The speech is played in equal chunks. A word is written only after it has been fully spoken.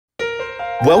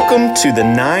Welcome to the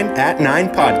 9 at 9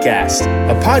 podcast,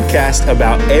 a podcast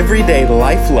about everyday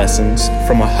life lessons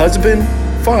from a husband,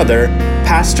 father,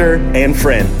 pastor, and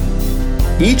friend.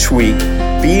 Each week,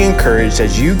 be encouraged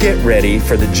as you get ready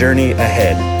for the journey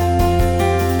ahead.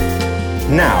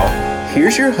 Now,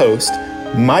 here's your host,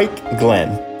 Mike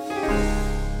Glenn.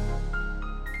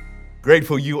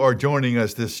 Grateful you are joining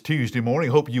us this Tuesday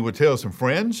morning. Hope you will tell some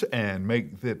friends and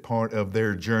make that part of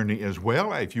their journey as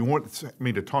well. If you want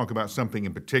me to talk about something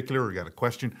in particular or got a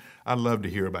question, I'd love to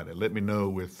hear about it. Let me know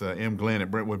with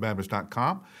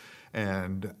mglenn@brentwoodbaptist.com.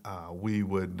 And we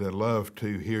would love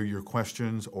to hear your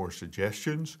questions or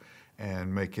suggestions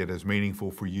and make it as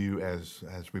meaningful for you as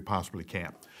we possibly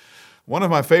can. One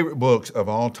of my favorite books of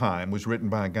all time was written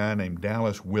by a guy named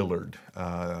Dallas Willard.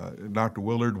 Dr.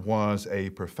 Willard was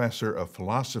a professor of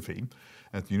philosophy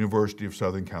at the University of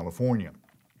Southern California.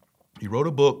 He wrote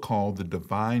a book called The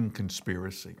Divine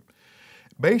Conspiracy.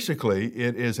 Basically,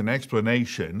 it is an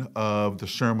explanation of the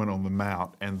Sermon on the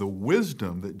Mount and the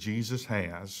wisdom that Jesus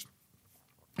has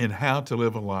in how to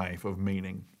live a life of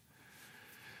meaning.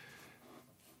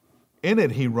 In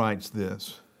it, he writes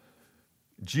this: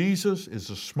 Jesus is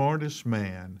the smartest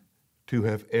man to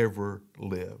have ever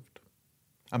lived.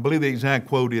 I believe the exact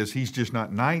quote is, he's just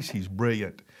not nice, he's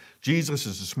brilliant. Jesus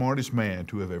is the smartest man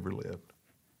to have ever lived.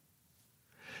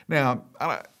 Now,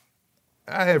 I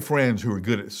have friends who are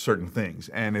good at certain things,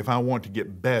 and if I want to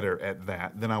get better at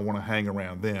that, then I want to hang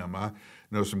around them. I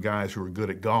know some guys who are good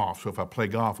at golf, so if I play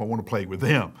golf, I want to play with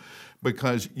them,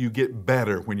 because you get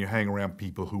better when you hang around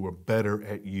people who are better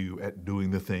at you at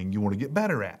doing the thing you want to get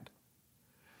better at.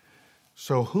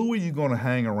 So who are you going to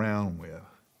hang around with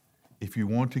if you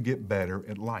want to get better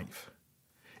at life?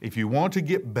 If you want to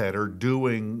get better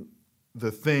doing the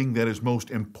thing that is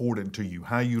most important to you,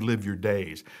 how you live your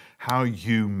days, how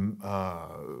you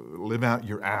live out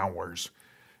your hours,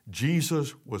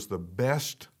 Jesus was the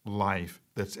best life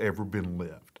that's ever been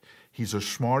lived. He's the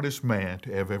smartest man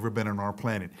to have ever been on our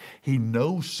planet. He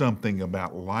knows something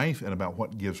about life and about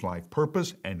what gives life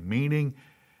purpose and meaning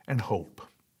and hope.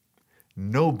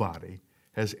 Nobody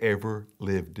has ever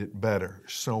lived it better.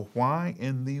 So why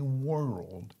in the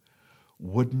world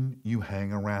wouldn't you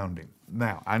hang around him?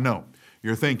 Now, I know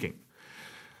you're thinking,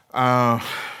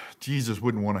 Jesus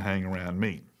wouldn't want to hang around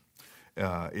me.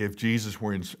 If Jesus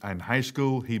were in high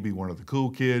school, he'd be one of the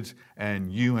cool kids, and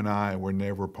you and I were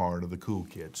never part of the cool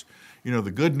kids. You know,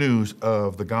 the good news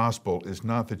of the gospel is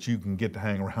not that you can get to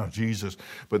hang around Jesus,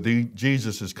 but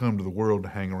Jesus has come to the world to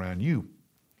hang around you.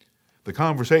 The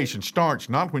conversation starts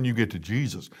not when you get to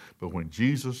Jesus, but when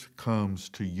Jesus comes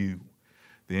to you.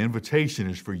 The invitation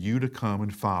is for you to come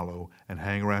and follow and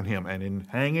hang around him. And in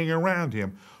hanging around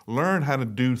him, learn how to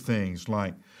do things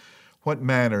like what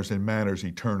matters and matters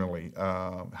eternally,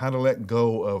 how to let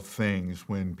go of things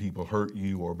when people hurt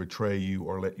you or betray you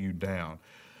or let you down,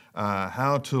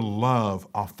 how to love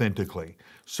authentically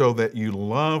so that you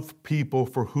love people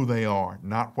for who they are,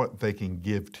 not what they can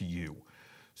give to you.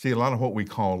 See, a lot of what we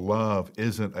call love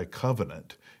isn't a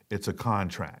covenant, it's a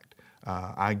contract.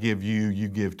 I give you, you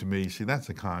give to me. See, that's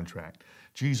a contract.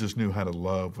 Jesus knew how to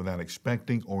love without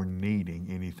expecting or needing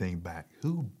anything back.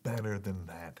 Who better than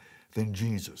that than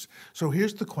Jesus? So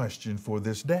here's the question for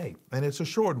this day, and it's a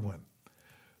short one.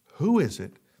 Who is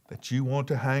it that you want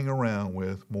to hang around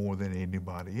with more than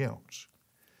anybody else?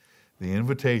 The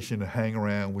invitation to hang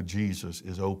around with Jesus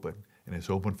is open. And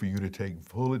it's open for you to take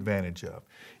full advantage of.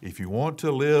 If you want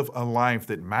to live a life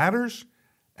that matters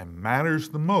and matters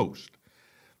the most,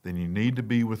 then you need to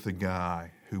be with the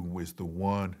guy who is the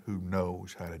one who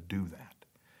knows how to do that.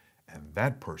 And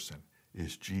that person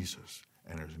is Jesus,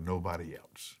 and there's nobody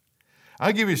else.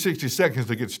 I'll give you 60 seconds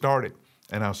to get started,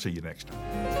 and I'll see you next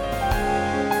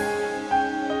time.